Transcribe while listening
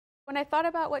When I thought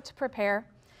about what to prepare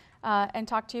and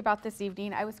talk to you about this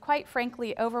evening, I was quite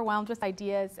frankly overwhelmed with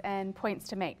ideas and points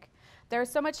to make. There is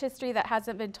so much history that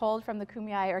hasn't been told from the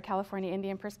Kumeyaay or California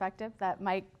Indian perspective that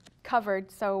Mike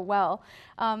covered so well,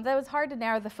 that it was hard to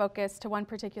narrow the focus to one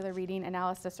particular reading,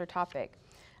 analysis, or topic.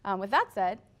 With that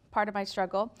said, part of my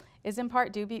struggle is in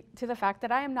part due to the fact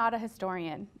that I am not a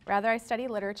historian. Rather, I study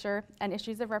literature and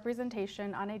issues of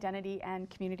representation on identity and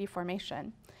community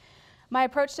formation. My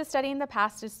approach to studying the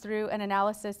past is through an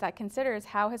analysis that considers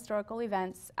how historical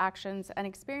events, actions, and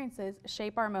experiences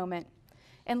shape our moment.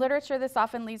 In literature, this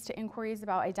often leads to inquiries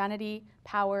about identity,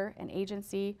 power, and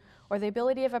agency, or the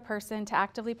ability of a person to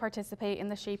actively participate in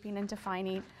the shaping and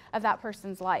defining of that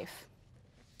person's life.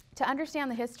 To understand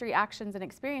the history, actions, and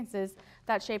experiences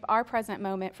that shape our present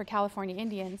moment for California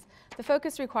Indians, the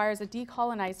focus requires a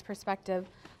decolonized perspective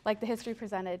like the history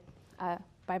presented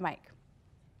by Mike.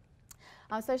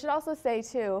 So I should also say,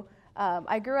 too,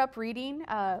 I grew up reading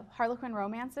Harlequin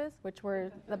romances, which were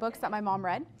the books that my mom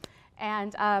read.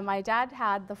 And my dad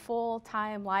had the full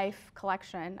Time Life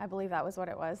collection. I believe that was what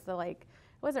it was. It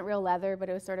wasn't real leather, but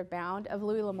it was sort of bound, of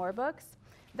Louis L'Amour books.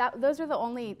 Those were the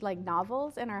only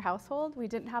novels in our household. We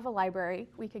didn't have a library.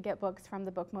 We could get books from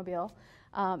the bookmobile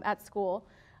at school.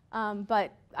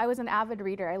 But I was an avid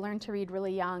reader. I learned to read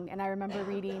really young, and I remember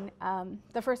reading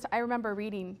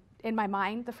in my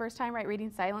mind the first time,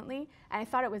 reading silently, and I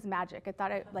thought it was magic. I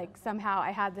thought somehow I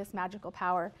had this magical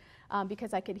power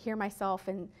because I could hear myself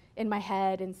in my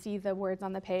head and see the words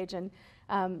on the page. And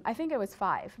I think I was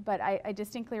 5, but I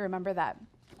distinctly remember that.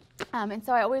 And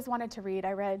so I always wanted to read.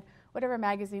 I read whatever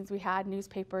magazines we had,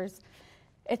 newspapers,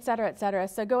 et cetera, et cetera.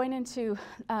 So going into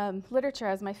literature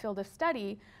as my field of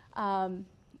study,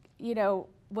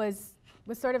 was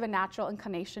sort of a natural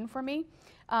inclination for me.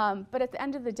 But at the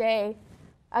end of the day,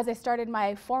 as I started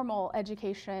my formal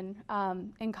education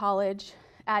in college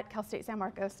at Cal State San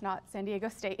Marcos, not San Diego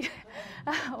State.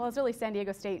 Well, it's really San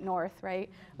Diego State North, right,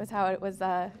 was how it was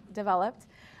developed.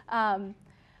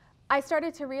 I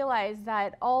started to realize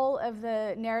that all of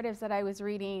the narratives that I was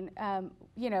reading,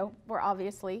 were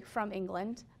obviously from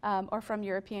England or from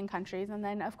European countries, and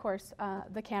then, of course,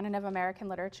 the canon of American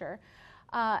literature.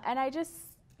 And I just,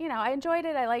 I enjoyed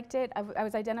it, I liked it. I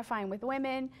was identifying with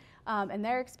women and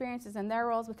their experiences and their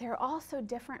roles, but they were all so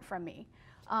different from me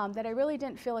that I really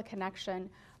didn't feel a connection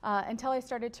until I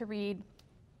started to read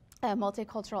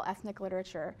multicultural ethnic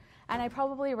literature. And I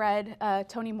probably read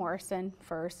Toni Morrison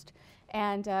first,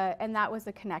 and that was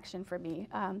a connection for me.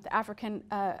 The African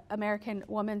American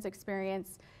woman's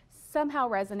experience somehow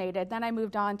resonated. Then I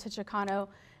moved on to Chicano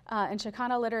and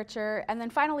Chicano literature, and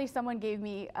then finally someone gave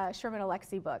me a Sherman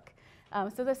Alexie book.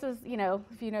 So this is,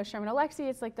 if you know Sherman Alexie,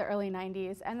 it's like the early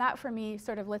 90s, and that for me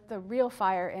sort of lit the real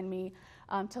fire in me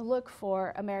to look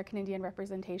for American Indian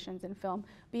representations in film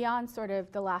beyond sort of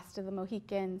The Last of the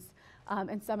Mohicans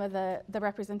and some of the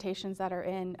representations that are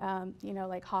in,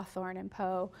 like Hawthorne and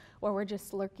Poe, where we're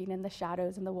just lurking in the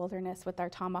shadows in the wilderness with our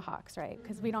tomahawks, right?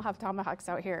 Because we don't have tomahawks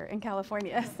out here in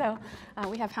California, so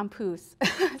we have hampoos.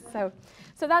 so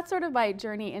that's sort of my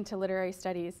journey into literary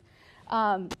studies.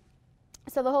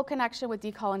 So the whole connection with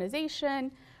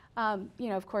decolonization,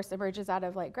 of course, emerges out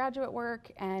of graduate work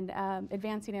and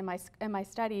advancing in my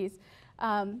studies.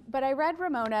 But I read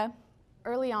Ramona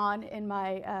early on in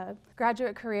my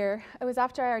graduate career. It was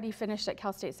after I already finished at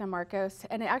Cal State San Marcos,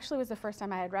 and it actually was the first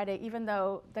time I had read it, even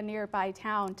though the nearby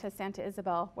town to Santa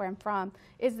Isabel, where I'm from,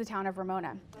 is the town of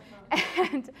Ramona.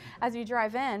 And as you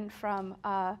drive in from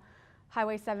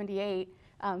Highway 78,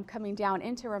 coming down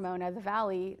into Ramona, the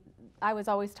valley, I was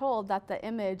always told that the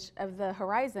image of the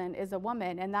horizon is a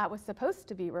woman, and that was supposed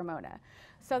to be Ramona.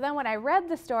 So then when I read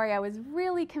the story, I was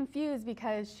really confused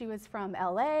because she was from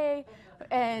LA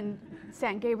and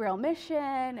San Gabriel Mission,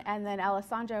 and then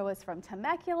Alessandra was from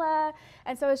Temecula.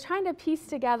 And so I was trying to piece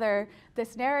together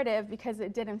this narrative because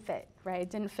it didn't fit, right? It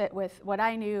didn't fit with what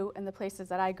I knew and the places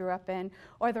that I grew up in,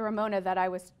 or the Ramona that I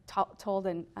was told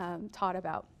and taught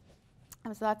about.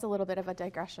 So that's a little bit of a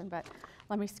digression, but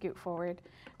let me scoot forward.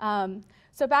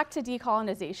 So back to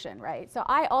decolonization, right? So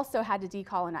I also had to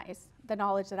decolonize the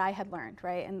knowledge that I had learned,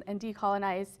 right? And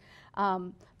decolonize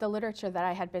the literature that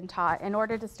I had been taught in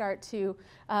order to start to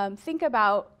think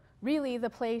about really the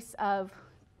place of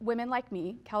women like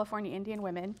me, California Indian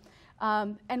women,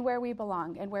 and where we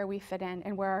belong and where we fit in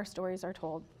and where our stories are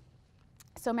told.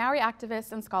 So Maori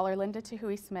activist and scholar Linda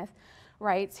Tahui Smith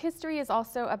writes, "History is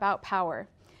also about power.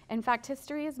 In fact,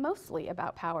 history is mostly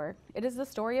about power. It is the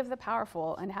story of the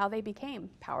powerful and how they became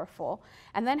powerful,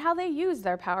 and then how they used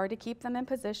their power to keep them in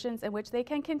positions in which they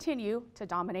can continue to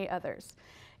dominate others.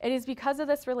 It is because of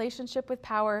this relationship with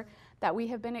power that we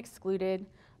have been excluded,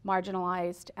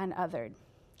 marginalized, and othered.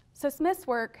 So Smith's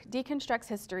work deconstructs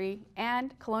history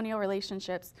and colonial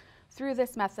relationships through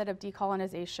this method of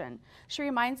decolonization. She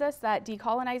reminds us that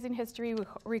decolonizing history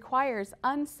requires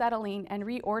unsettling and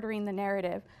reordering the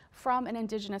narrative from an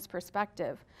indigenous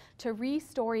perspective to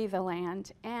restory the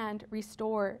land and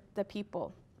restore the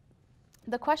people.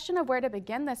 The question of where to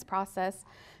begin this process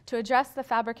to address the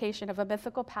fabrication of a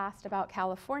mythical past about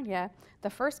California, the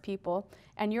first people,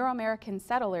 and Euro-American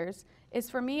settlers is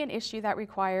for me an issue that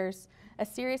requires a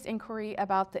serious inquiry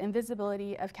about the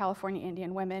invisibility of California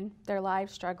Indian women, their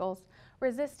lives, struggles,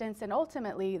 resistance, and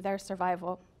ultimately their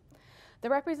survival. The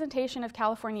representation of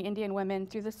California Indian women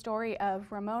through the story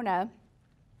of Ramona,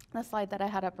 the slide that I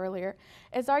had up earlier,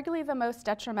 is arguably the most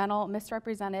detrimental,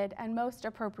 misrepresented, and most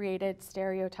appropriated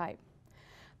stereotype.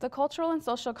 The cultural and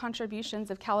social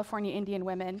contributions of California Indian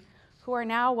women, who are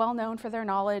now well known for their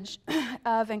knowledge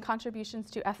of and contributions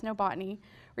to ethnobotany,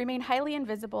 remain highly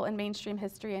invisible in mainstream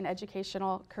history and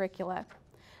educational curricula.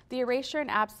 The erasure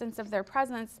and absence of their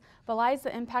presence belies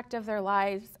the impact of their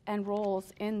lives and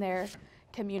roles in their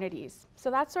communities.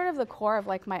 So that's sort of the core of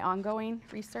like my ongoing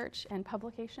research and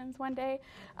publications one day,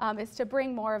 is to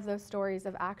bring more of those stories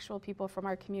of actual people from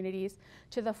our communities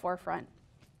to the forefront.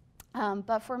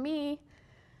 But for me,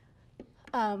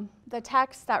 the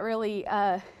text that really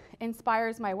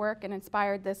inspires my work and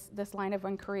inspired this line of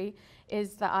inquiry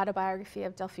is the autobiography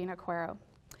of Delfina Cuero.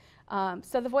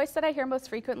 So the voice that I hear most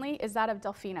frequently is that of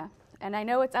Delfina, and I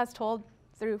know it's as told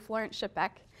through Florence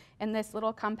Schippeck in this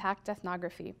little compact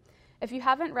ethnography. If you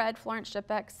haven't read Florence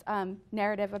Schippeck's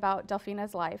narrative about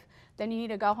Delfina's life, then you need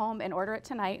to go home and order it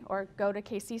tonight, or go to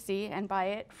KCC and buy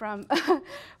it from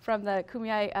from the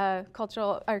Kumeyaay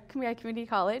Kumeyaay Community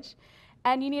College.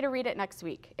 And you need to read it next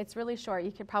week. It's really short.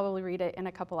 You could probably read it in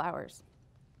a couple hours.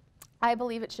 I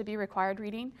believe it should be required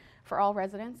reading for all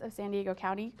residents of San Diego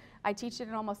County. I teach it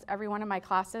in almost every one of my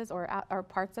classes or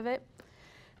parts of it.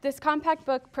 This compact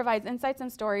book provides insights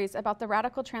and stories about the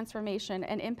radical transformation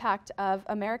and impact of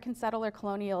American settler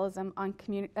colonialism on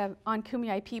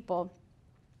Kumeyaay people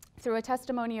through a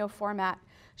testimonial format.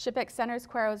 Schippeck centers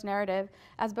Cuero's narrative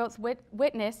as both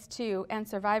witness to and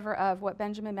survivor of what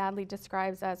Benjamin Madley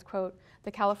describes as, quote,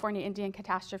 the California Indian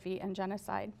catastrophe and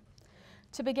genocide.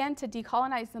 To begin to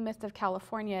decolonize the myth of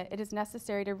California, it is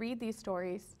necessary to read these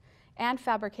stories and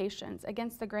fabrications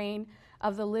against the grain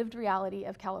of the lived reality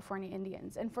of California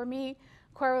Indians. And for me,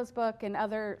 Cuero's book and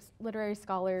other literary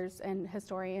scholars and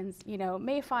historians,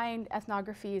 may find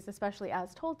ethnographies, especially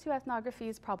as told to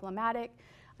ethnographies, problematic.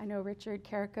 I know Richard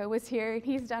Carrico was here.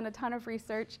 He's done a ton of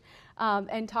research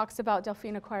and talks about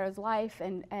Delfina Cuero's life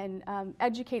and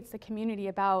educates the community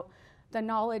about the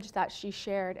knowledge that she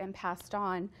shared and passed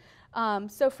on.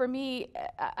 So for me,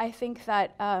 I think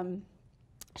that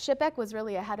Schippeck was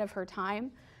really ahead of her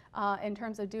time in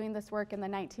terms of doing this work in the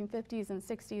 1950s and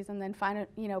 60s, and then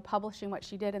publishing what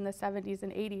she did in the 70s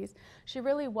and 80s. She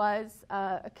really was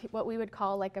what we would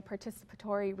call like a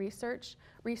participatory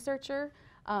researcher.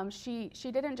 She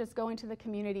didn't just go into the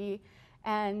community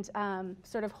and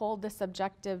sort of hold the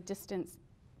subjective distance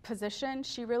position.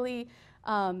 She really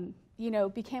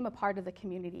became a part of the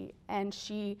community, and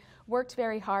she worked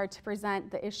very hard to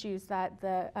present the issues that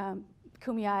the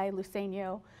Kumeyaay,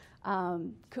 Luiseño,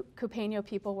 Cupeño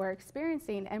people were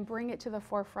experiencing and bring it to the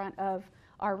forefront of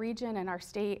our region and our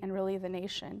state and really the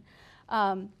nation.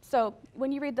 So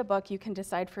when you read the book, you can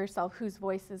decide for yourself whose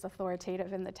voice is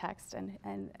authoritative in the text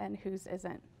and whose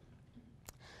isn't.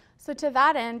 So to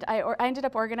that end, I ended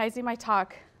up organizing my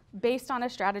talk based on a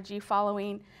strategy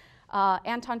following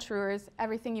Anton Truer's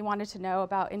Everything You Wanted to Know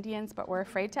About Indians But Were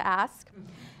Afraid to Ask,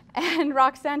 and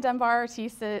Roxanne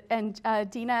Dunbar-Ortiz and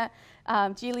Dina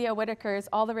Gilia Whitaker's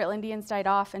All the Real Indians Died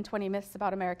Off and 20 Myths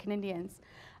About American Indians.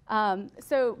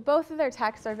 So both of their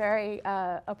texts are very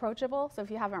approachable. So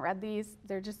if you haven't read these,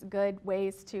 they're just good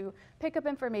ways to pick up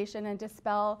information and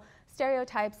dispel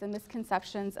stereotypes and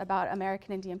misconceptions about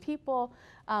American Indian people.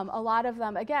 A lot of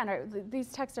them, again,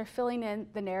 these texts are filling in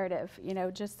the narrative,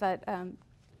 just that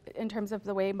in terms of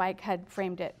the way Mike had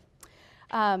framed it.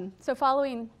 So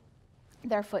following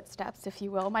their footsteps, if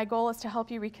you will, my goal is to help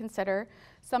you reconsider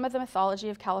some of the mythology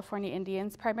of California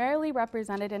Indians, primarily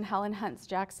represented in Helen Hunt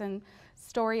Jackson's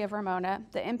story of Ramona,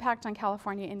 the impact on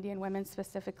California Indian women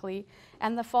specifically,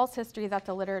 and the false history that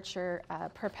the literature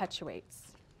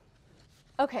perpetuates.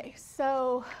 Okay,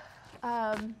 so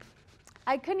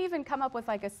I couldn't even come up with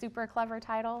like a super clever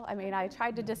title. I mean, I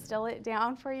tried to distill it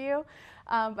down for you,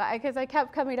 but because I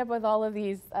kept coming up with all of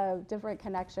these different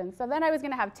connections. So then I was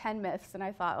going to have 10 myths, and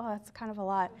I thought, oh, that's kind of a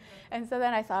lot. And so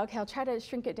then I thought, okay, I'll try to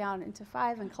shrink it down into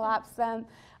 5 and collapse them.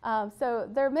 So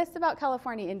they're myths about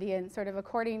California Indians, sort of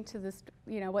according to this,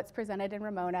 what's presented in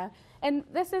Ramona. And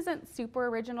this isn't super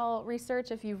original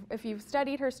research. If you've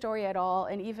studied her story at all,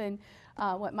 and even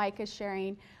what Mike is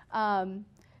sharing.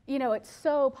 It's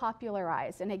so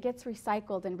popularized, and it gets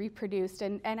recycled and reproduced,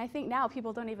 and I think now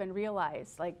people don't even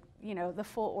realize, the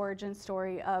full origin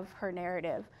story of her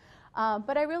narrative.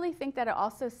 But I really think that it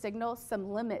also signals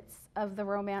some limits of the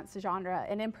romance genre,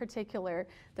 and in particular,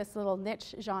 this little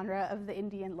niche genre of the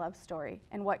Indian love story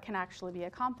and what can actually be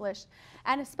accomplished,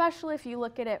 and especially if you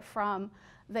look at it from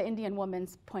the Indian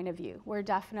woman's point of view. We're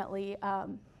definitely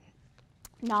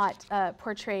not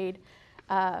portrayed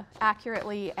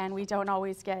accurately, and we don't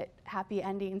always get happy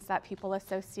endings that people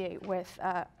associate with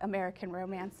American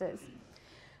romances.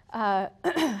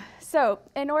 So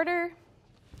in order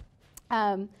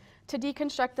to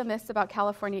deconstruct the myths about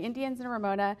California Indians and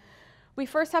Ramona, we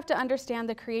first have to understand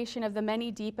the creation of the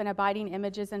many deep and abiding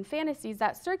images and fantasies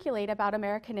that circulate about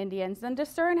American Indians, and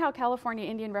discern how California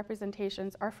Indian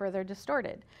representations are further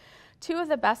distorted. 2 of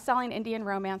the best-selling Indian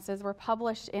romances were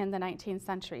published in the 19th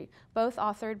century, both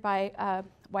authored by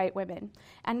white women,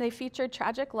 and they featured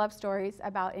tragic love stories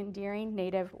about endearing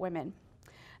Native women.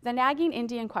 The nagging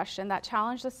Indian question that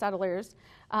challenged the settlers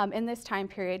in this time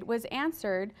period was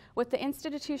answered with the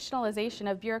institutionalization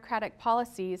of bureaucratic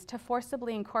policies to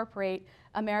forcibly incorporate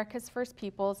America's first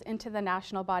peoples into the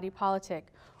national body politic,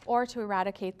 or to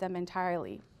eradicate them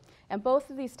entirely. And both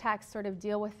of these texts sort of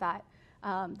deal with that.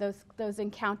 Those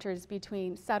encounters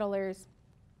between settlers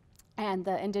and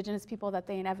the indigenous people that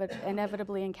they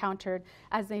inevitably encountered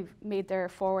as they made their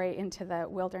foray into the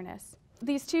wilderness.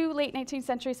 These 2 late 19th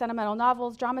century sentimental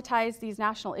novels dramatize these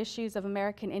national issues of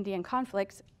American Indian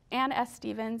conflicts. Anne S.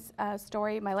 Stevens'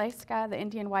 story, Myleska, the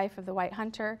Indian Wife of the White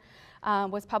Hunter,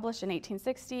 was published in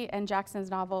 1860, and Jackson's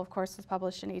novel, of course, was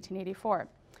published in 1884.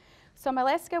 So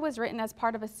Myleska was written as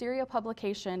part of a serial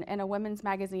publication in a women's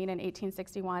magazine in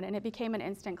 1861, and it became an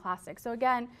instant classic. So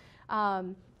again,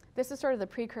 this is sort of the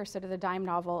precursor to the dime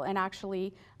novel, and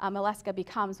actually Myleska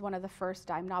becomes one of the first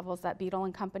dime novels that Beadle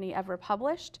and Company ever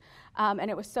published. And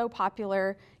it was so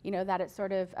popular, that it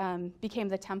sort of became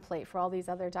the template for all these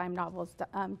other dime novels,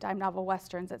 dime novel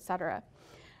westerns, etc.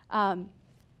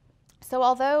 So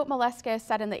although Myleska is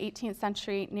set in the 18th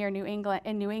century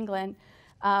in New England,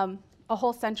 a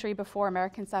whole century before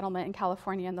American settlement in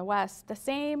California and the West, the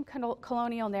same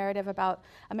colonial narrative about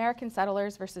American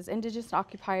settlers versus indigenous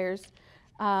occupiers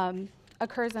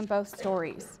occurs in both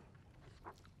stories.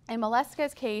 In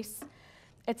Myleska's case,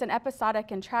 it's an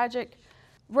episodic and tragic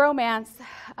romance.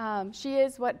 She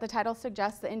is what the title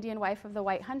suggests, the Indian wife of the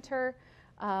White Hunter.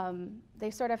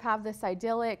 They sort of have this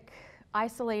idyllic,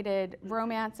 isolated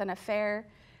romance and affair.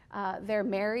 They're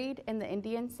married in the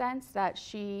Indian sense, that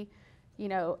she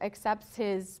accepts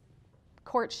his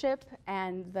courtship,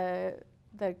 and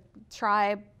the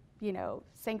tribe,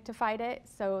 sanctified it.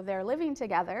 So they're living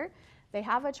together. They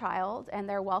have a child, and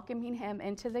they're welcoming him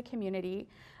into the community.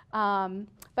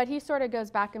 But he sort of goes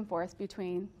back and forth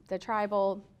between the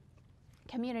tribal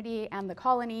community and the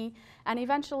colony, and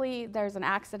eventually there's an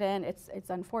accident. It's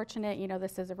unfortunate,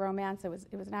 this is a romance. It was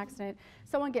an accident.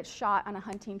 Someone gets shot on a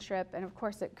hunting trip, and of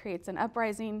course it creates an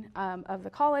uprising of the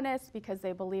colonists because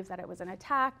they believe that it was an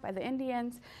attack by the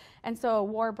Indians, and so a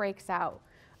war breaks out.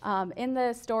 In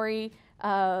the story,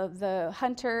 the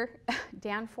hunter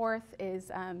Danforth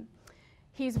is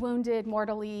he's wounded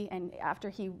mortally, and after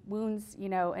he wounds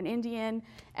an Indian,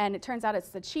 and it turns out it's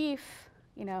the chief.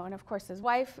 And of course his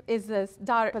wife is the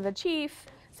daughter of the chief,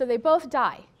 so they both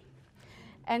die.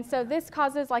 And so this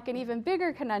causes like an even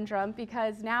bigger conundrum,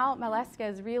 because now Myleska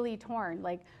is really torn.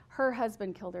 Like, her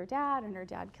husband killed her dad, and her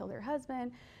dad killed her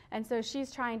husband, and so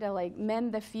she's trying to like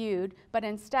mend the feud, but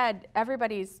instead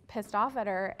everybody's pissed off at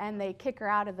her, and they kick her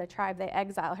out of the tribe. They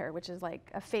exile her, which is like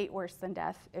a fate worse than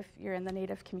death if you're in the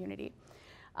Native community.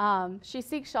 She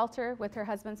seeks shelter with her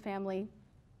husband's family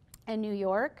in New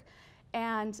York,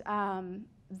 and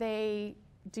they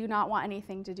do not want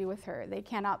anything to do with her. They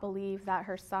cannot believe that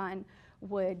her son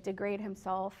would degrade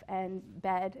himself and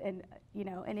bed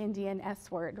an Indian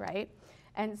S-word, right?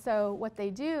 And so what they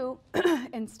do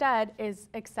instead is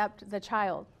accept the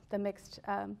child, the mixed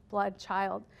blood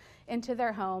child, into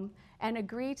their home, and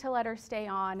agree to let her stay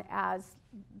on as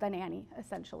the nanny,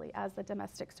 essentially, as the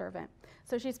domestic servant.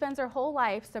 So she spends her whole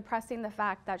life suppressing the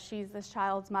fact that she's this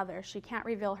child's mother. She can't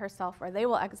reveal herself or they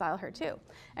will exile her too.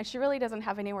 And she really doesn't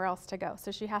have anywhere else to go,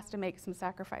 so she has to make some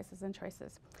sacrifices and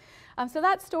choices. So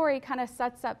that story kind of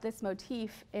sets up this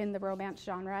motif in the romance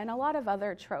genre and a lot of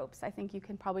other tropes. I think you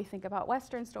can probably think about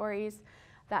Western stories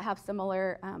that have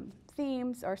similar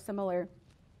themes or similar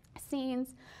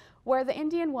scenes, where the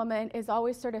Indian woman is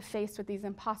always sort of faced with these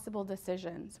impossible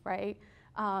decisions, right?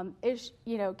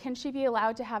 Can she be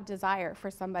allowed to have desire for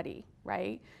somebody,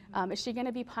 right? Is she going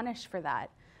to be punished for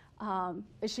that?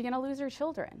 Is she going to lose her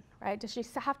children, right? Does she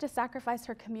have to sacrifice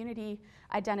her community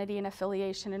identity and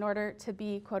affiliation in order to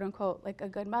be, quote unquote, like a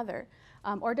good mother?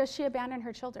 Or does she abandon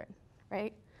her children,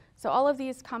 right? So all of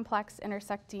these complex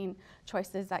intersecting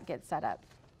choices that get set up.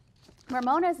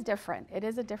 Ramona is different. It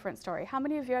is a different story. How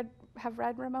many of you have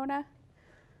read Ramona?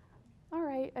 All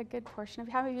right, a good portion of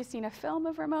you. How many of you seen a film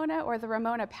of Ramona or the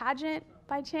Ramona pageant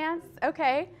by chance?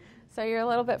 Okay, so you're a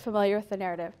little bit familiar with the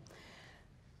narrative.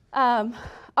 All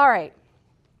right,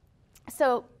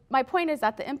 so my point is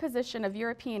that the imposition of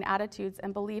European attitudes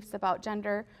and beliefs about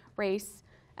gender, race,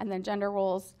 and then gender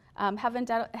roles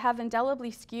have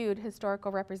indelibly skewed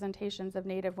historical representations of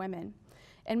Native women.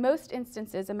 In most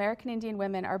instances, American Indian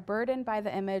women are burdened by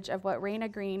the image of what Raina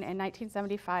Green in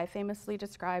 1975 famously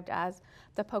described as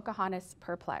the Pocahontas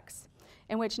perplex,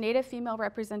 in which Native female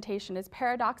representation is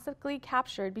paradoxically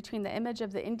captured between the image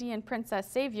of the Indian princess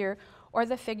savior or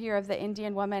the figure of the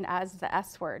Indian woman as the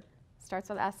S word, starts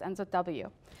with S, ends with W,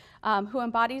 who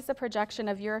embodies the projection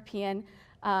of European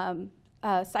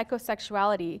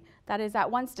psychosexuality that is at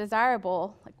once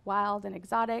desirable, like wild and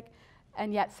exotic,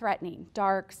 and yet threatening,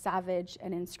 dark, savage,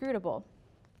 and inscrutable.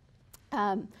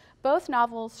 Both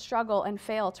novels struggle and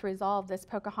fail to resolve this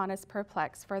Pocahontas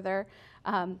perplex for their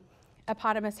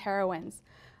eponymous heroines.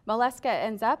 Maleska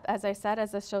ends up, as I said,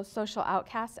 as a social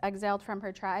outcast, exiled from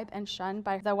her tribe and shunned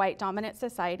by the white dominant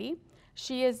society.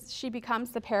 She becomes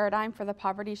the paradigm for the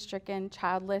poverty-stricken,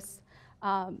 childless,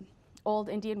 old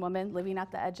Indian woman living at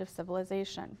the edge of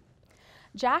civilization.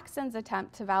 Jackson's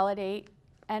attempt to validate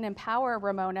and empower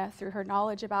Ramona through her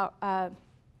knowledge about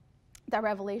the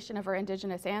revelation of her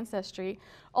indigenous ancestry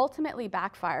ultimately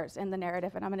backfires in the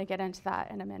narrative, and I'm going to get into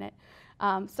that in a minute.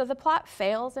 So the plot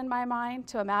fails, in my mind,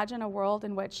 to imagine a world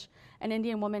in which an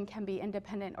Indian woman can be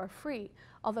independent or free,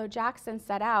 although Jackson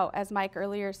set out, as Mike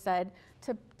earlier said,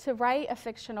 to write a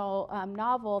fictional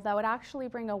novel that would actually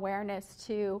bring awareness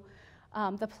to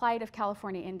the plight of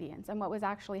California Indians and what was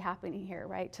actually happening here,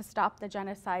 right? To stop the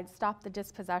genocide, stop the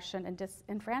dispossession and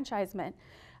disenfranchisement.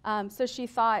 So she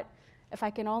thought, if I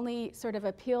can only sort of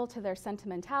appeal to their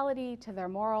sentimentality, to their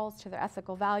morals, to their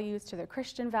ethical values, to their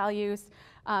Christian values,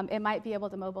 it might be able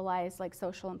to mobilize like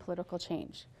social and political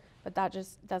change. But that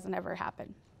just doesn't ever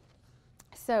happen.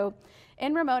 So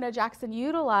in Ramona, Jackson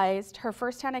utilized her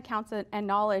firsthand accounts and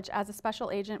knowledge as a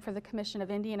special agent for the Commission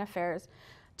of Indian Affairs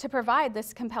to provide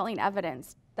this compelling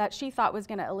evidence that she thought was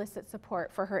going to elicit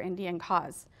support for her Indian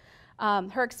cause.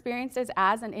 Her experiences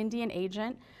as an Indian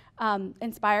agent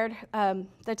inspired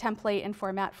the template and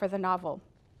format for the novel.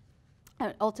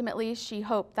 And ultimately, she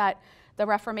hoped that the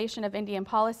reformation of Indian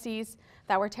policies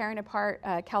that were tearing apart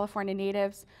California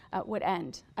natives would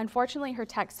end. Unfortunately, her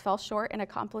text fell short in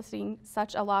accomplishing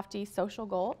such a lofty social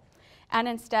goal. And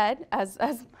instead, as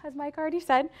Mike already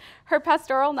said, her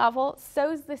pastoral novel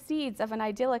sows the seeds of an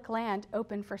idyllic land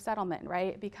open for settlement, right?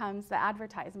 It becomes the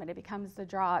advertisement, it becomes the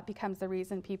draw, it becomes the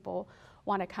reason people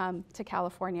want to come to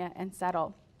California and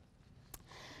settle.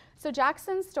 So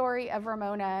Jackson's story of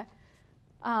Ramona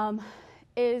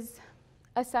is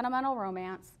a sentimental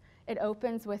romance. It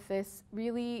opens with this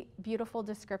really beautiful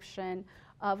description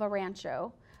of a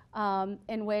rancho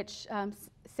in which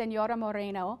Senora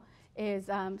Moreno is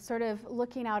sort of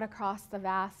looking out across the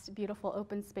vast, beautiful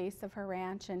open space of her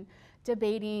ranch and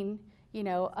debating,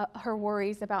 her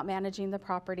worries about managing the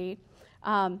property.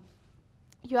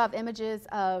 You have images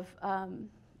of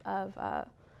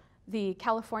the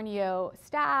California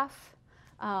staff,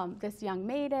 this young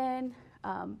maiden,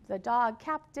 the dog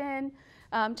captain,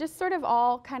 just sort of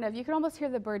all kind of, you can almost hear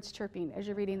the birds chirping as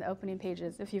you're reading the opening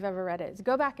pages if you've ever read it. So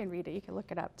go back and read it. You can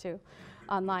look it up too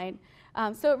online.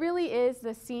 So it really is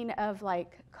the scene of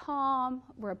like calm,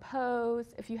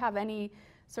 repose. If you have any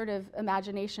sort of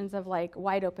imaginations of like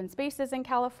wide open spaces in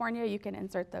California, you can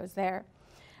insert those there.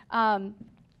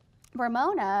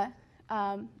 Ramona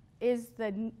is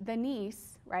the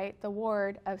niece, right, the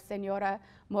ward of Senora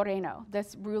Moreno,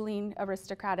 this ruling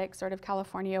aristocratic sort of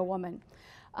California woman.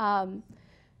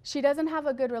 She doesn't have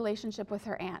a good relationship with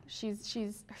her aunt.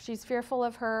 She's fearful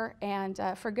of her, and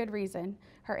for good reason.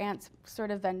 Her aunt's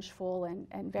sort of vengeful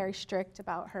and very strict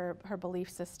about her belief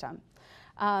system.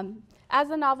 As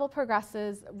the novel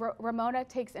progresses, Ramona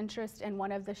takes interest in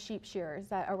one of the sheep shearers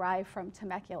that arrive from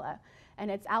Temecula, and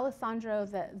it's Alessandro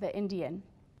the Indian.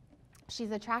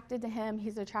 She's attracted to him,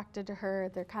 he's attracted to her,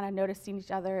 they're kind of noticing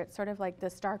each other. It's sort of like the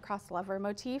star-crossed lover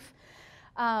motif.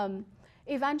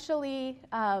 Eventually,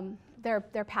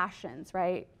 their passions,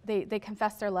 right? They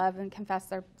confess their love and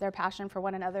confess their passion for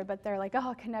one another, but they're like,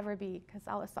 oh, it can never be, because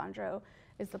Alessandro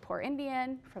is the poor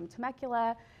Indian from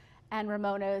Temecula, and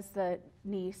Ramona is the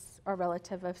niece or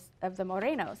relative of the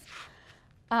Morenos.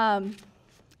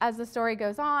 As the story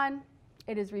goes on,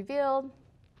 it is revealed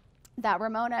that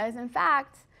Ramona is in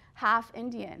fact half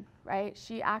Indian, right?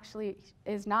 She actually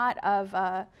is not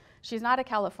she's not a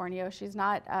Californio, she's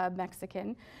not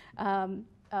Mexican.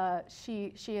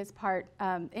 She is part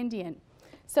Indian.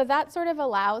 So that sort of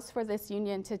allows for this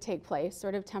union to take place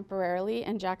sort of temporarily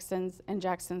in Jackson's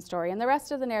story. And the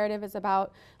rest of the narrative is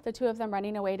about the two of them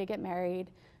running away to get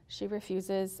married. She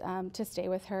refuses to stay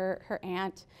with her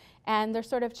aunt, and they're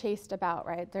sort of chased about,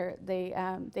 right?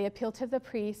 They appeal to the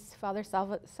priest, Father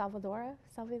Salvadera,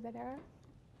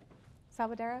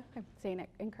 I'm saying it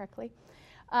incorrectly,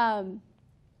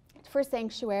 for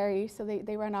sanctuary, so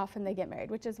they run off and they get married,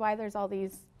 which is why there's all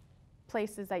these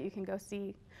places that you can go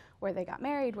see where they got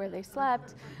married, where they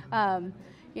slept,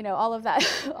 all of that,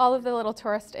 all of the little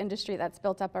tourist industry that's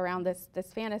built up around this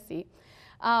fantasy.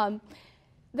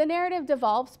 The narrative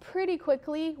devolves pretty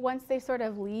quickly once they sort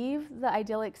of leave the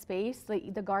idyllic space,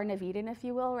 the Garden of Eden, if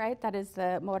you will, right? That is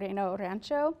the Moreno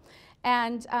Rancho.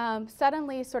 And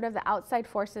suddenly sort of the outside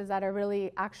forces that are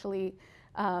really actually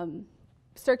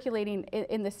circulating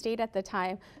in the state at the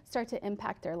time start to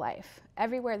impact their life.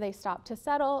 Everywhere they stop to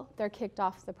settle, they're kicked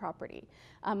off the property.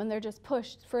 And they're just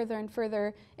pushed further and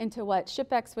further into what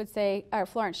Shippex would say, or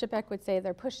Florence Shippeck would say,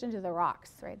 they're pushed into the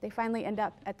rocks, right? They finally end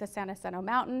up at the San Jacinto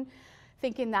Mountain,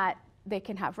 thinking that they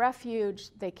can have refuge,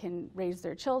 they can raise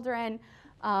their children,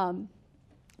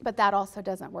 but that also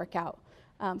doesn't work out.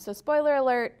 So spoiler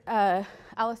alert,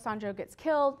 Alessandro gets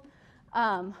killed,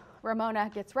 Ramona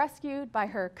gets rescued by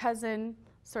her cousin,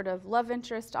 sort of love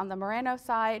interest on the Moreno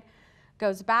side,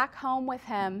 goes back home with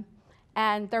him,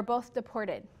 and they're both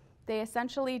deported. They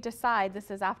essentially decide, this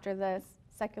is after the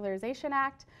Secularization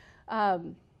Act,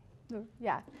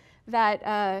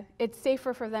 that it's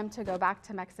safer for them to go back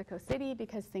to Mexico City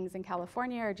because things in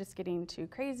California are just getting too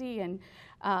crazy, and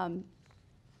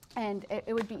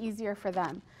it would be easier for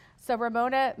them. So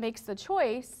Ramona makes the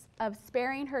choice of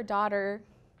sparing her daughter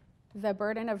the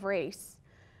burden of race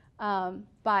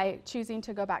by choosing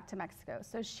to go back to Mexico.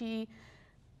 So she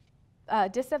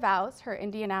disavows her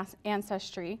Indian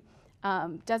ancestry,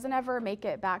 doesn't ever make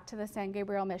it back to the San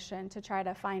Gabriel mission to try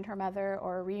to find her mother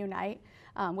or reunite,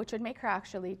 which would make her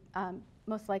actually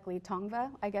most likely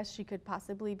Tongva. I guess she could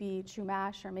possibly be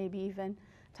Chumash or maybe even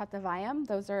Tatavayam.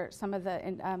 Those are some of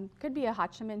the, could be a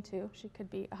Hachiman too. She could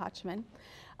be a Hachiman.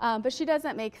 But she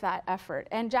doesn't make that effort.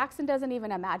 And Jackson doesn't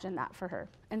even imagine that for her.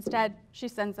 Instead, she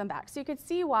sends them back. So you could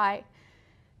see why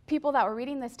people that were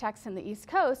reading this text in the East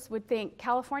Coast would think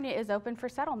California is open for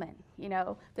settlement. You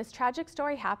know, this tragic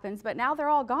story happens, but now they're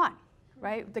all gone,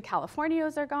 right? The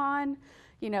Californios are gone.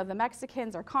 You know, the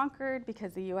Mexicans are conquered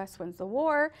because the U.S. wins the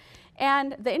war.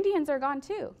 And the Indians are gone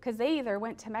too, because they either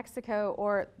went to Mexico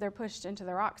or they're pushed into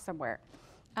the rocks somewhere.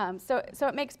 So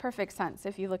it makes perfect sense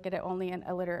if you look at it only in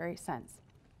a literary sense.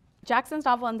 Jackson's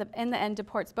novel in the end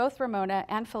deports both Ramona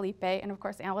and Felipe, and of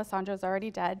course Alessandro's already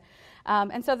dead.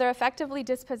 And so they're effectively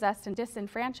dispossessed and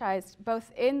disenfranchised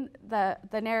both in the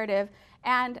narrative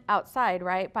and outside,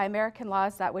 right, by American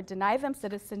laws that would deny them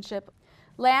citizenship,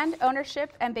 land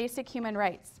ownership, and basic human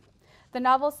rights. The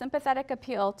novel's sympathetic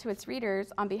appeal to its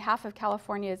readers on behalf of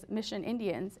California's Mission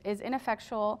Indians is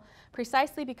ineffectual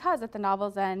precisely because at the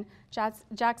novel's end,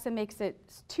 Jackson makes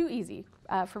it too easy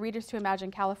for readers to imagine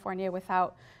California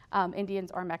without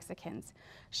Indians or Mexicans.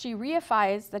 She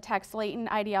reifies the text's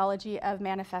latent ideology of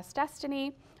manifest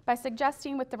destiny by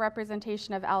suggesting with the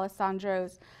representation of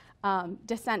Alessandro's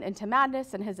descent into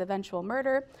madness and his eventual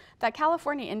murder, that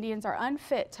California Indians are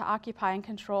unfit to occupy and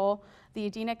control the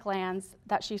Edenic lands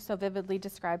that she so vividly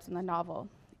describes in the novel.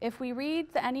 If we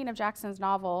read the ending of Jackson's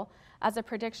novel as a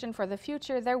prediction for the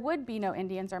future, there would be no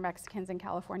Indians or Mexicans in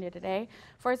California today,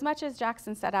 for as much as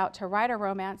Jackson set out to write a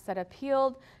romance that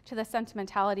appealed to the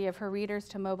sentimentality of her readers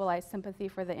to mobilize sympathy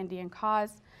for the Indian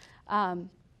cause,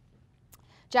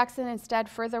 Jackson instead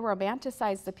further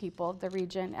romanticized the people, the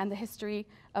region, and the history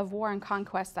of war and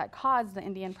conquest that caused the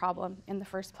Indian problem in the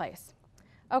first place.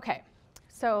 Okay,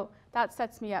 so that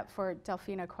sets me up for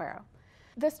Delfina Cuero.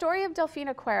 The story of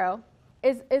Delfina Cuero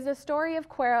is a story of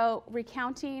Cuero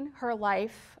recounting her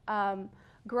life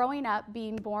growing up,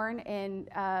 being born in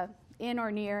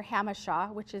or near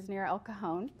Hamishaw, which is near El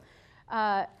Cajon,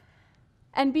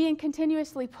 and being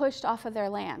continuously pushed off of their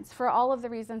lands for all of the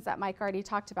reasons that Mike already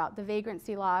talked about, the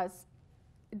vagrancy laws.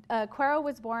 Cuero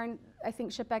was born, I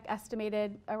think Shipek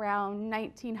estimated around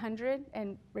 1900,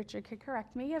 and Richard could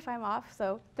correct me if I'm off,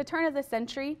 so the turn of the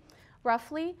century,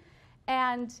 roughly.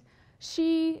 And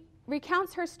she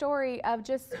recounts her story of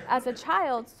just as a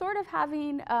child sort of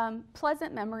having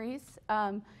pleasant memories,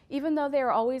 even though they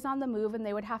were always on the move and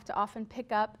they would have to often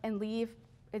pick up and leave,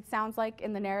 it sounds like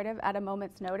in the narrative, at a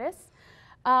moment's notice.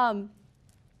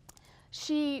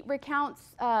 She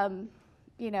recounts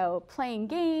playing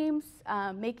games,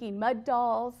 making mud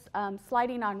dolls,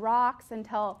 sliding on rocks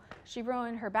until she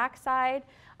ruined her backside,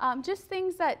 just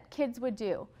things that kids would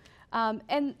do.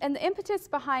 And the impetus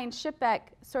behind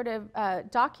Shipek sort of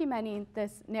documenting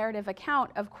this narrative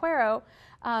account of Cuero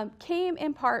came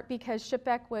in part because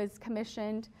Shipek was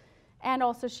commissioned, and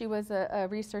also she was a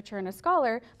researcher and a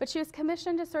scholar, but she was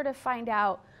commissioned to sort of find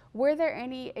out, were there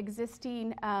any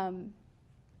existing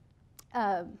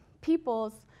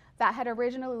peoples that had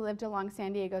originally lived along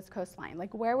San Diego's coastline?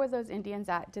 Like, where were those Indians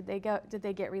at? Did they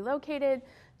get relocated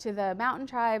to the mountain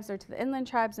tribes or to the inland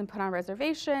tribes and put on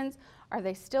reservations? Are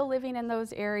they still living in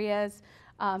those areas?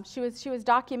 She was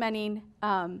documenting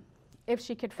if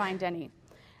she could find any.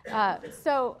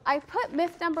 So I put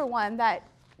myth number one, that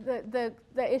the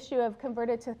issue of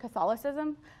converted to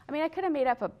Catholicism. I mean, I could have made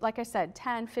up, like I said,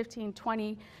 10, 15,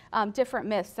 20 different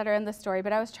myths that are in the story,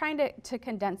 but I was trying to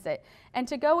condense it. And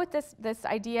to go with this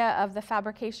idea of the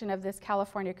fabrication of this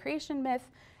California creation myth,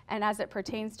 and as it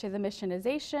pertains to the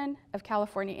missionization of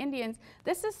California Indians,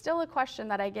 this is still a question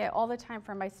that I get all the time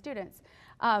from my students.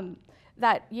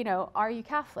 That, are you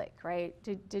Catholic, right?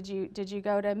 Did you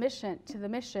go to the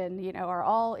mission? Are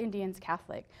all Indians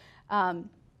Catholic?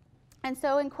 And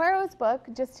so in Cuero's book,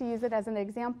 just to use it as an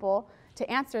example to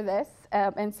answer this,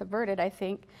 and subvert it, I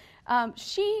think,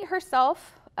 she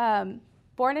herself,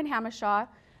 born in Hamishaw,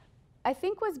 I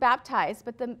think was baptized,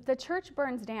 but the church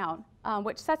burns down,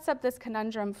 which sets up this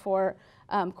conundrum for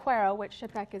Cuero, which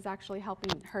Shipek is actually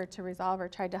helping her to resolve, or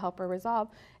tried to help her resolve,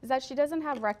 is that she doesn't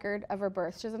have record of her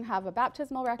birth. She doesn't have a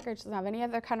baptismal record. She doesn't have any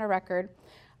other kind of record.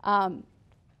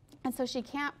 And so she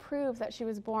can't prove that she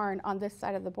was born on this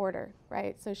side of the border,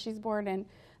 right? So she's born in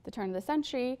the turn of the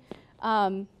century.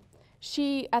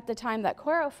 She, at the time that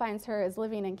Cuero finds her, is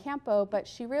living in Campo, but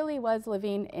she really was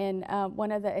living in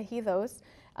one of the ejidos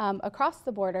across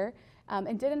the border,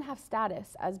 and didn't have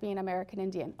status as being American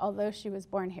Indian, although she was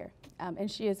born here,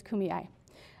 and she is Kumeyaay.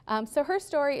 So her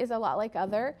story is a lot like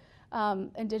other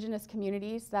indigenous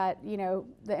communities that,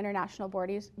 the international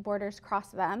borders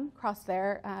cross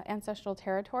their ancestral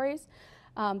territories.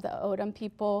 The O'odham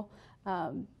people,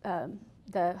 the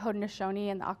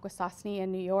Haudenosaunee and the Akwesasne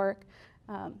in New York,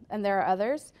 and there are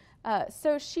others.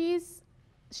 So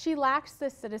she lacks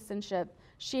this citizenship.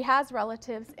 She has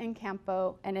relatives in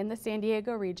Campo and in the San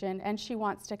Diego region, and she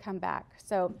wants to come back.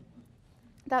 So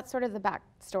that's sort of the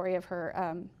backstory of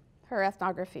her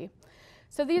ethnography.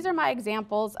 So these are my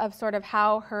examples of sort of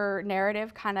how her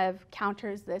narrative kind of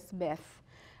counters this myth.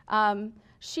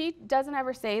 She doesn't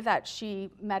ever say that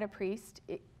she met a priest.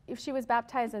 If she was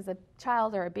baptized as a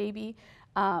child or a baby,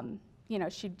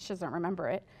 she doesn't remember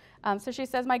it. So she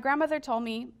says, my grandmother told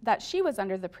me that she was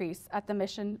under the priests at the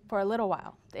mission for a little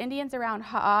while. The Indians around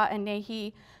Ha'a and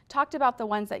Nehi talked about the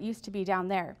ones that used to be down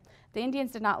there. The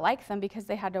Indians did not like them because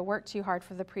they had to work too hard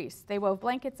for the priests. They wove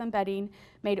blankets and bedding,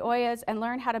 made oyas, and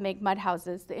learned how to make mud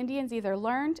houses. The Indians either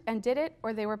learned and did it,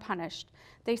 or they were punished.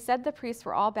 They said the priests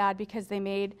were all bad because they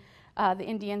made the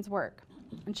Indians work.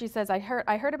 And she says, I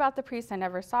heard about the priests. I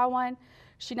never saw one.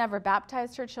 She never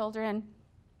baptized her children.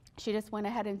 She just went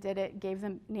ahead and did it, gave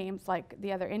them names like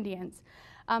the other Indians.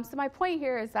 So my point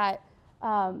here is that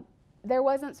there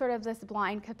wasn't sort of this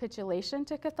blind capitulation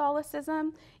to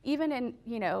Catholicism. Even in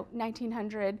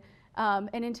 1900 and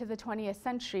into the 20th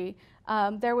century,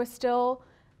 there was still,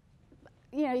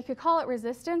 you could call it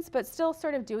resistance, but still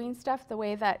sort of doing stuff the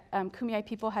way that Kumeyaay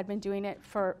people had been doing it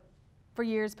for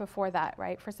years before that,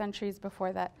 right? For centuries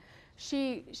before that.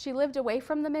 She lived away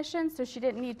from the mission, so she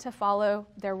didn't need to follow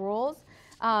their rules.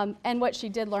 And what she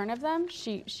did learn of them,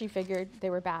 she figured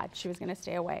they were bad. She was going to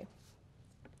stay away.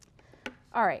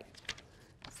 All right.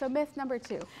 So myth number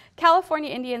 2. California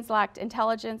Indians lacked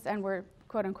intelligence and were,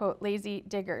 quote unquote, lazy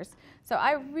diggers. So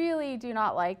I really do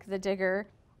not like the digger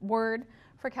word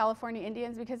for California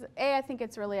Indians because I think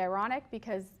it's really ironic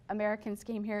because Americans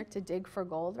came here to dig for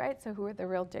gold, right? So who are the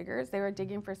real diggers? They were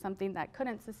digging for something that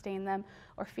couldn't sustain them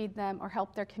or feed them or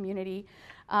help their community.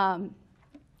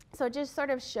 So it just sort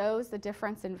of shows the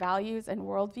difference in values and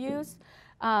worldviews.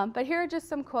 But here are just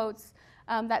some quotes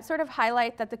that sort of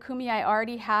highlight that the Kumeyaay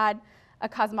already had a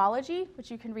cosmology,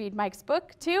 which you can read Mike's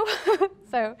book too.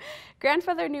 So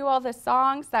grandfather knew all the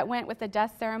songs that went with the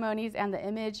death ceremonies and the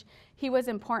image. He was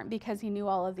important because he knew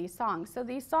all of these songs. So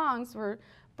these songs were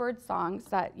bird songs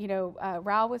that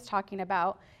Rao was talking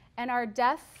about, and our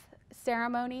death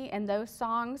ceremony and those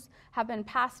songs have been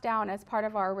passed down as part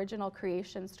of our original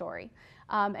creation story.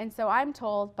 And so I'm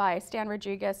told by Stan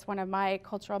Rodriguez, one of my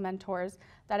cultural mentors,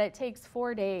 that it takes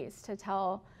 4 days to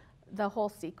tell the whole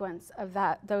sequence of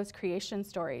those creation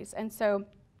stories. And so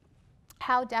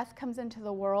how death comes into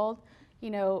the world,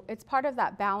 it's part of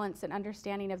that balance and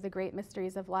understanding of the great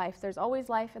mysteries of life. There's always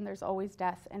life and there's always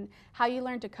death. And how you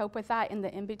learn to cope with that in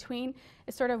the in-between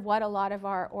is sort of what a lot of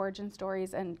our origin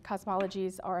stories and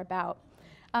cosmologies are about.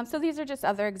 So these are just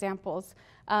other examples.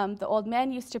 The old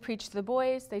men used to preach to the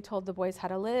boys. They told the boys how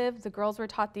to live. The girls were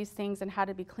taught these things and how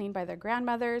to be clean by their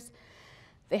grandmothers.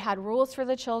 They had rules for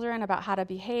the children about how to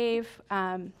behave.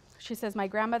 She says, my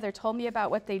grandmother told me about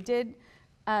what they did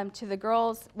to the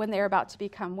girls when they were about to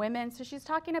become women. So she's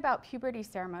talking about puberty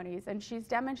ceremonies, and she's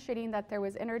demonstrating that there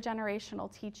was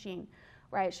intergenerational teaching,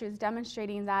 right? She was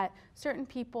demonstrating that certain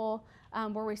people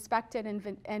were respected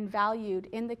and valued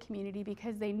in the community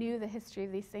because they knew the history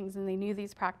of these things and they knew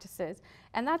these practices.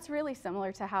 And that's really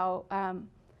similar to how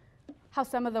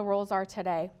some of the roles are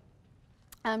today.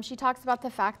 She talks about the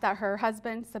fact that her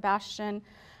husband, Sebastian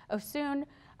Osun,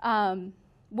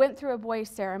 went through a boys'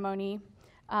 ceremony,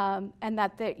 and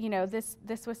that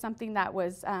this was something that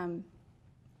was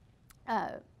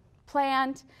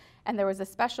planned, and there was a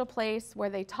special place where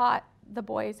they taught the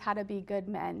boys how to be good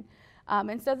men.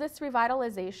 And so this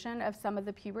revitalization of some of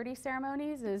the puberty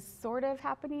ceremonies is sort of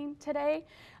happening today,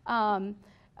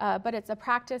 but it's a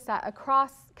practice that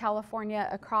across California,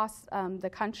 across the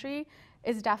country,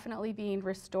 is definitely being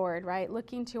restored, right?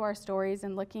 Looking to our stories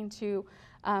and looking to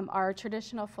our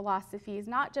traditional philosophies,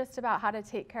 not just about how to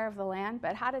take care of the land,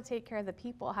 but how to take care of the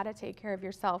people, how to take care of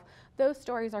yourself. Those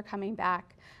stories are coming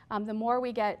back. The more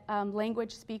we get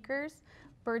language speakers,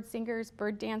 bird singers,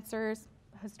 bird dancers,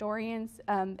 historians,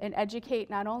 and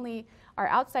educate not only our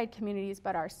outside communities,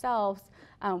 but ourselves,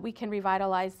 we can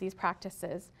revitalize these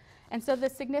practices. And so the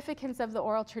significance of the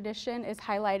oral tradition is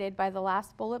highlighted by the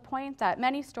last bullet point, that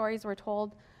many stories were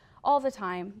told all the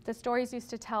time. The stories used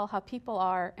to tell how people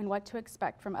are and what to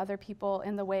expect from other people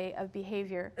in the way of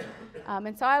behavior.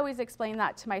 And so I always explain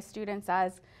that to my students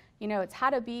as, it's how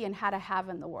to be and how to have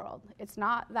in the world. It's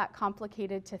not that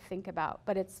complicated to think about,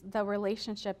 but it's the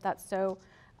relationship that's so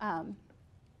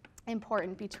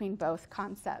important between both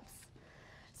concepts.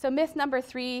 So myth number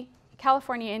 3,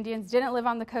 California Indians didn't live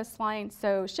on the coastline,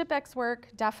 so Shipek's work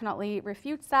definitely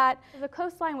refutes that. The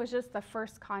coastline was just the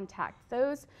first contact.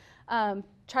 Those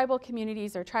tribal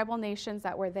communities or tribal nations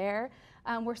that were there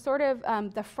were sort of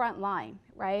the front line,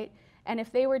 right? And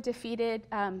if they were defeated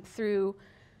through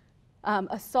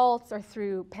assaults or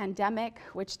through pandemic,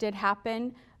 which did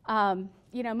happen,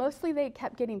 mostly they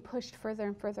kept getting pushed further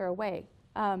and further away.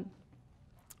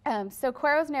 So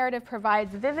Cuero's narrative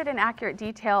provides vivid and accurate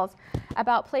details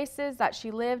about places that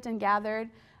she lived and gathered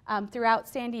throughout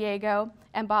San Diego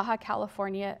and Baja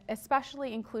California,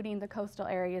 especially including the coastal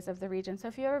areas of the region. So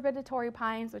if you've ever been to Torrey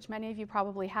Pines, which many of you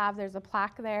probably have, there's a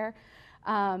plaque there.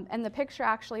 And the picture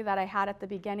actually that I had at the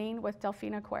beginning with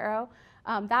Delfina Cuero,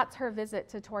 that's her visit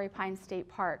to Torrey Pines State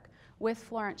Park with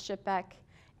Florence Shipek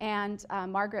and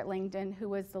Margaret Langdon, who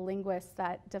was the linguist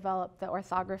that developed the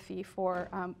orthography for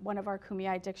one of our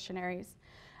Kumeyaay dictionaries.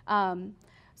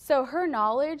 So her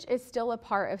knowledge is still a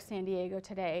part of San Diego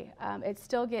today. It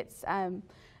still gets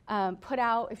put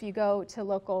out if you go to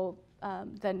local,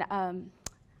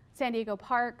 San Diego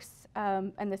parks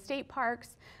and the state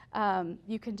parks.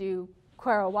 You can do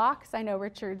Cuero walks. I know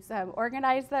Richard's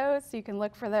organized those, so you can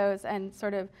look for those and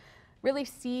sort of really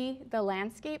see the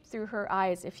landscape through her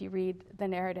eyes if you read the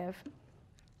narrative.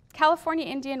 California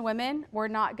Indian women were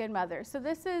not good mothers. So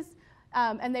this is,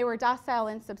 and they were docile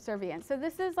and subservient. So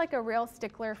this is like a real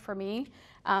stickler for me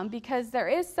because there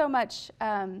is so much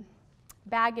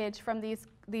baggage from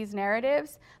these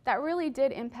narratives that really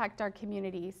did impact our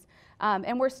communities.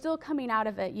 And we're still coming out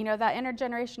of it. That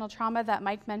intergenerational trauma that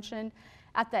Mike mentioned,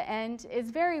 at the end is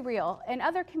very real, and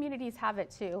other communities have it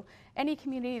too. Any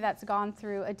community that's gone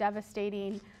through a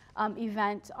devastating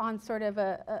event on sort of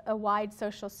a wide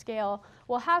social scale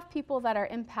will have people that are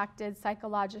impacted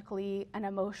psychologically and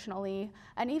emotionally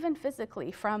and even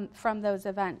physically from those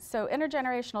events. So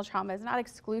intergenerational trauma is not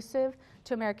exclusive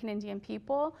to American Indian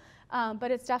people, but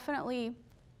it's definitely,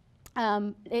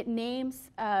 it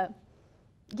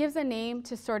gives a name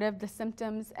to sort of the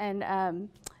symptoms and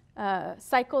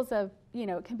cycles of,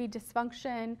 it can be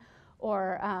dysfunction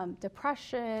or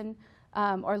depression,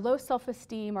 or low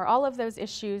self-esteem, or all of those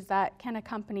issues that can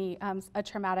accompany a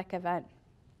traumatic event.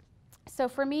 So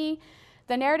for me,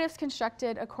 the narratives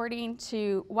constructed according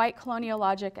to white colonial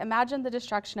logic imagine the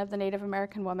destruction of the Native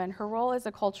American woman, her role as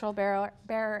a cultural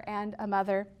bearer and a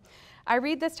mother. I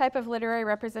read this type of literary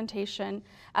representation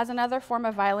as another form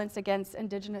of violence against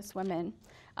Indigenous women.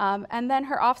 And then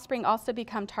her offspring also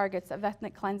become targets of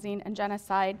ethnic cleansing and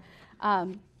genocide,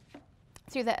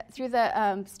 through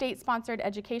the state-sponsored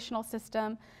educational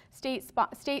system,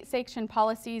 state-sanctioned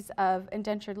policies of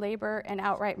indentured labor, and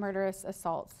outright murderous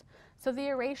assaults. So the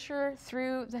erasure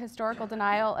through the historical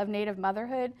denial of Native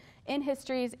motherhood in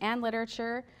histories and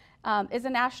literature is a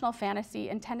national fantasy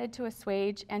intended to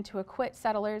assuage and to acquit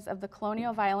settlers of the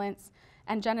colonial violence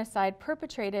and genocide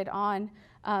perpetrated on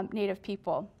Native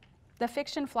people. The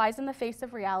fiction flies in the face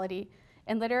of reality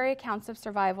in literary accounts of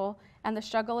survival and the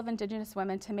struggle of Indigenous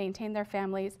women to maintain their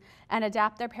families and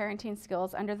adapt their parenting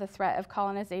skills under the threat of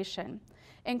colonization.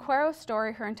 In Cuero's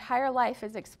story, her entire life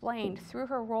is explained through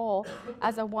her role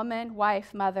as a woman,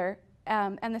 wife, mother,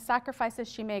 and the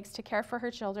sacrifices she makes to care for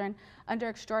her children under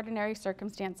extraordinary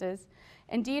circumstances.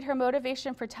 Indeed, her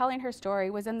motivation for telling her story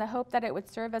was in the hope that it would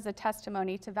serve as a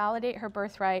testimony to validate her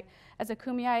birthright as a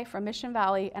Kumeyaay from Mission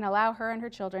Valley and allow her and her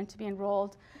children to be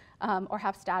enrolled or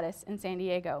have status in San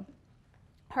Diego.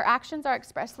 Her actions are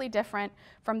expressly different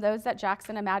from those that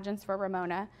Jackson imagines for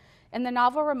Ramona. In the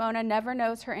novel, Ramona never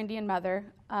knows her Indian mother,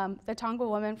 the Tongva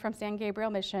woman from San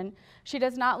Gabriel Mission. She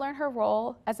does not learn her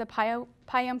role as a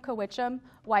Payam-Kawitcham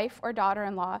wife or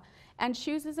daughter-in-law, and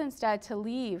chooses instead to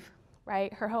leave,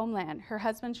 her homeland, her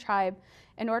husband's tribe,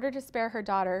 in order to spare her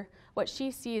daughter what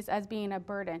she sees as being a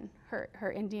burden,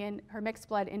 her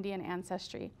mixed-blood Indian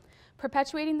ancestry,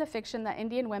 perpetuating the fiction that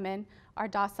Indian women are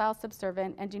docile,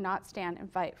 subservient, and do not stand and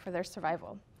fight for their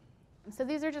survival. So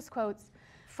these are just quotes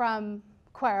from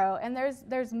Cuero, and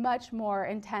there's much more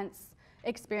intense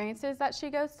experiences that she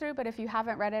goes through, but if you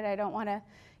haven't read it, I don't want to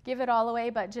give it all away,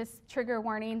 but just trigger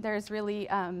warning, there's really,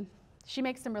 she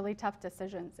makes some really tough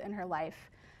decisions in her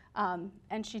life,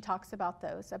 and she talks about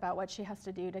those, about what she has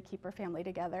to do to keep her family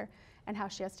together and how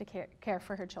she has to care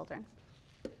for her children.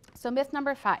 So myth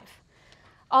number 5.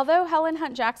 Although Helen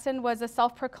Hunt Jackson was a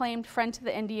self-proclaimed friend to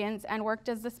the Indians and worked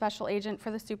as the special agent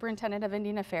for the Superintendent of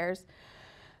Indian Affairs,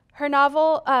 her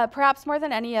novel, perhaps more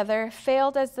than any other,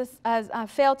 failed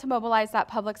to mobilize that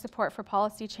public support for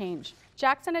policy change.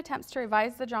 Jackson attempts to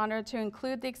revise the genre to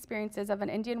include the experiences of an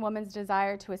Indian woman's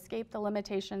desire to escape the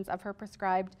limitations of her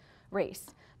prescribed race,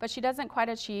 but she doesn't quite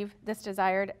achieve this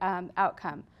desired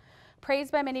outcome.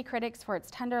 Praised by many critics for its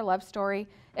tender love story,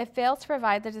 it fails to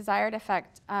provide the desired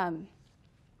effect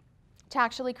to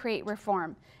actually create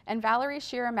reform. And Valerie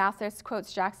Shearer Mathis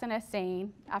quotes Jackson as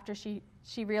saying, after she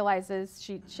realizes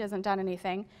she hasn't done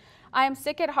anything, "I am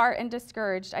sick at heart and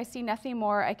discouraged. I see nothing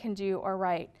more I can do or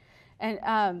write." And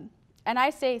I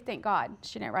say, thank God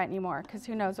she didn't write anymore, because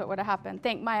who knows what would have happened.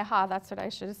 Thank Maya Ha, that's what I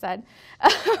should have said.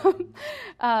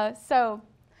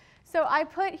 So I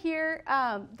put here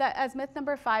that as myth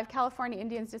number 5, California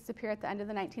Indians disappear at the end of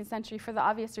the 19th century for the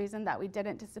obvious reason that we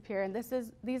didn't disappear. And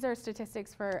these are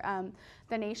statistics for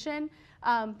the nation.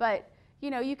 But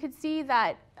you could see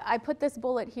that I put this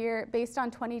bullet here based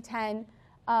on 2010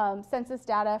 census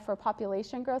data for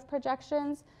population growth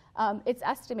projections. It's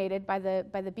estimated by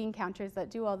the bean counters that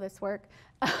do all this work.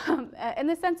 And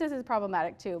the census is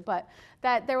problematic too, but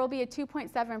that there will be a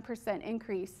 2.7%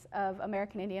 increase of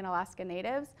American Indian Alaska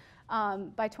Natives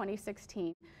by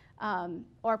 2016,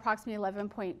 or approximately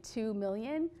 11.2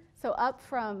 million. So up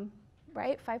from,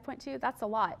 5.2, that's a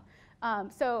lot.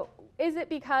 So is it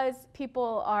because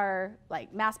people are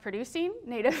mass producing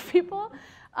Native people?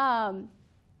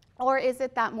 Or is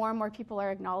it that more and more people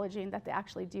are acknowledging that they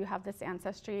actually do have this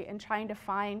ancestry and trying to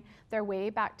find their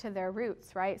way back to their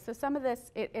roots, So some of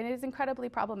this, it is incredibly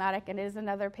problematic, and it is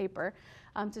another paper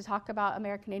to talk about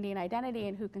American Indian identity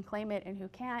and who can claim it and who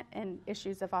can't, and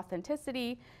issues of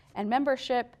authenticity and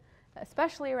membership,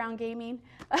 especially around gaming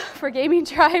for gaming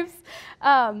tribes.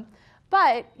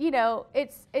 But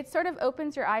it sort of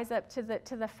opens your eyes up to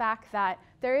the fact that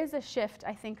there is a shift,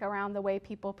 I think, around the way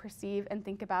people perceive and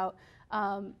think about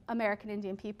American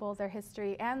Indian people, their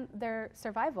history, and their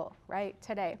survival, right,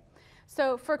 today.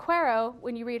 So for Cuero,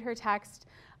 when you read her text,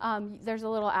 there's a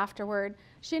little afterword.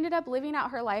 She ended up living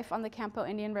out her life on the Campo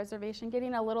Indian Reservation,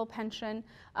 getting a little pension,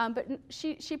 but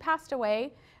she passed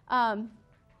away.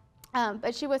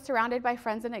 But she was surrounded by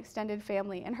friends and extended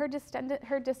family, and her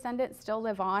descendants still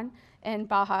live on in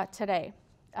Baja today.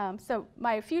 So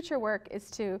my future work is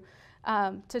to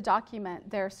document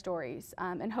their stories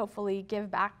and hopefully give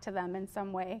back to them in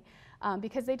some way,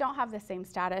 because they don't have the same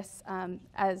status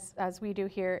as we do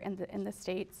here in the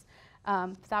States.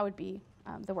 That would be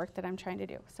the work that I'm trying to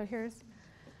do. So here's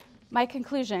my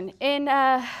conclusion. In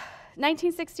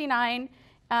 1969,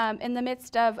 in the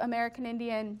midst of American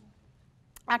Indian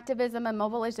activism and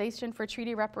mobilization for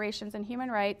treaty reparations and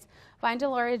human rights, Vine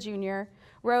Deloria Jr.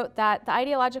 wrote that the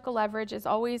ideological leverage is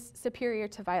always superior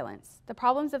to violence. The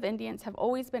problems of Indians have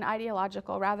always been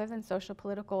ideological rather than social,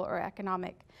 political, or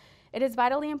economic. It is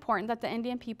vitally important that the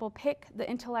Indian people pick the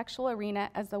intellectual arena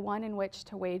as the one in which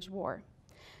to wage war.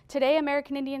 Today,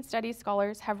 American Indian Studies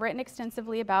scholars have written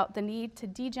extensively about the need to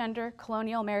degender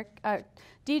colonial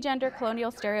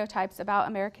stereotypes about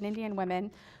American Indian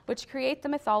women, which create the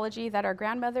mythology that our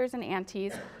grandmothers and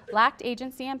aunties lacked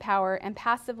agency and power and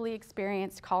passively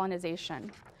experienced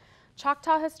colonization.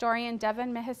 Choctaw historian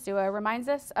Devin Mehesua reminds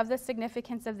us of the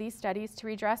significance of these studies to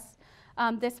redress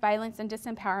this violence and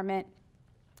disempowerment.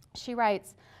 She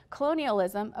writes,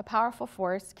 "Colonialism, a powerful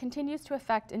force, continues to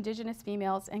affect Indigenous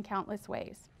females in countless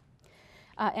ways."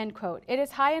 End quote. It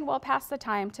is high and well past the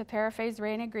time, to paraphrase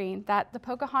Raina Green, that the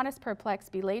Pocahontas perplex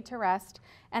be laid to rest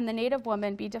and the Native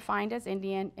woman be defined as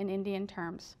Indian in Indian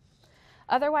terms.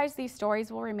 Otherwise, these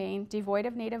stories will remain devoid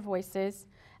of Native voices,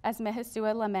 as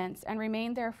Mehesua laments, and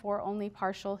remain therefore only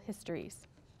partial histories.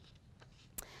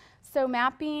 So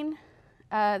mapping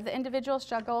the individual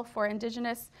struggle for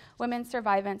Indigenous women's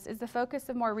survivance is the focus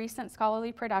of more recent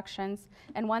scholarly productions,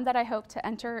 and one that I hope to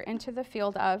enter into the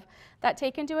field of, that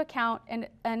take into account an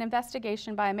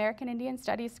investigation by American Indian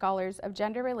Studies scholars of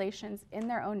gender relations in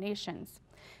their own nations.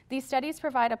 These studies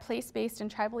provide a place-based and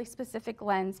tribally specific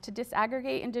lens to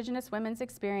disaggregate Indigenous women's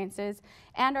experiences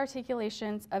and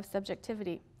articulations of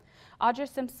subjectivity. Audra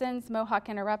Simpson's Mohawk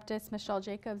Interruptus, Michelle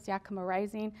Jacobs' Yakima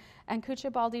Rising, and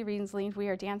Cuchabaldi Riensling's We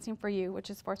Are Dancing for You,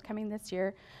 which is forthcoming this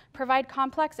year, provide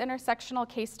complex intersectional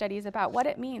case studies about what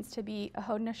it means to be a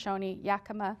Haudenosaunee,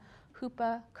 Yakima,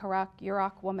 Hupa, Karak,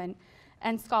 Yurok woman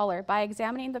and scholar by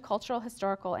examining the cultural,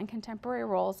 historical, and contemporary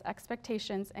roles,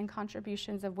 expectations, and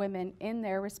contributions of women in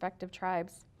their respective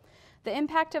tribes. The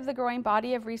impact of the growing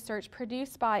body of research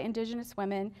produced by Indigenous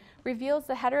women reveals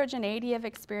the heterogeneity of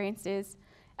experiences,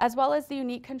 as well as the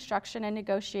unique construction and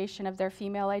negotiation of their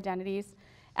female identities,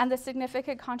 and the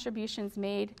significant contributions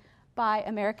made by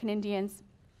American Indians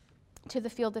to the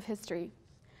field of history.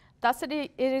 Thus,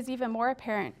 it is even more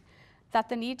apparent that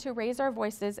the need to raise our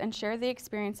voices and share the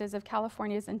experiences of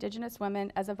California's Indigenous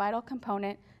women as a vital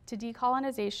component to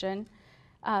decolonize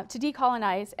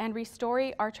and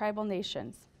restore our tribal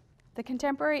nations. The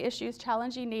contemporary issues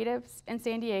challenging natives in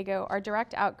San Diego are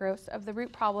direct outgrowths of the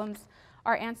root problems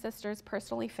our ancestors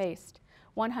personally faced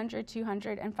 100,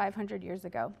 200, and 500 years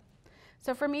ago.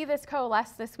 So for me, this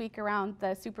coalesced this week around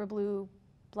the super blue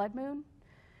blood moon,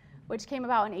 which came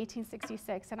about in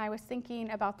 1866. And I was thinking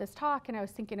about this talk, and I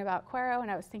was thinking about Cuero, and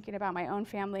I was thinking about my own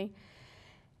family.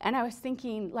 And I was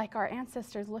thinking, like, our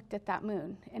ancestors looked at that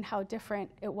moon and how different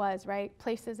it was, right?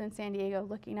 Places in San Diego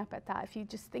looking up at that. If you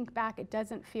just think back, it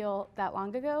doesn't feel that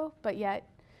long ago, but yet,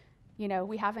 you know,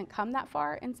 we haven't come that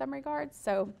far in some regards.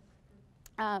 So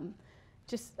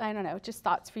just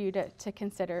thoughts for you to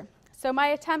consider. So my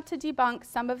attempt to debunk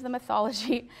some of the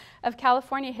mythology of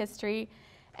California history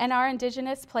and our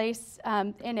Indigenous place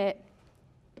in it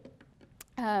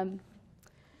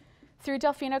through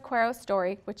Delfina Cuero's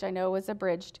story, which I know was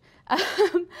abridged.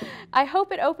 I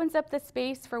hope it opens up the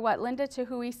space for what Linda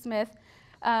Tahui Smith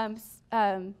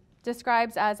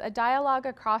describes as a dialogue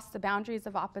across the boundaries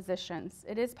of oppositions.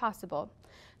 It is possible.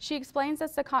 She explains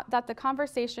that the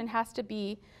conversation has to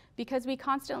be because we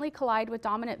constantly collide with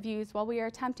dominant views while we are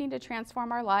attempting to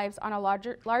transform our lives on a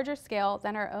larger scale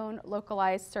than our own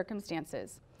localized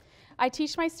circumstances. I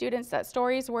teach my students that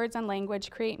stories, words, and language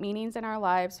create meanings in our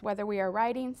lives, whether we are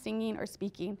writing, singing, or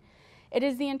speaking. It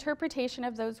is the interpretation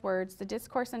of those words, the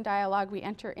discourse and dialogue we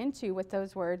enter into with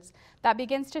those words, that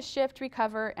begins to shift,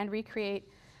 recover, and recreate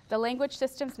the language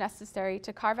systems necessary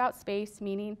to carve out space,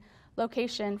 meaning,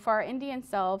 location for our Indian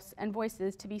selves and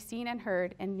voices to be seen and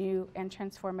heard in new and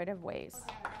transformative ways.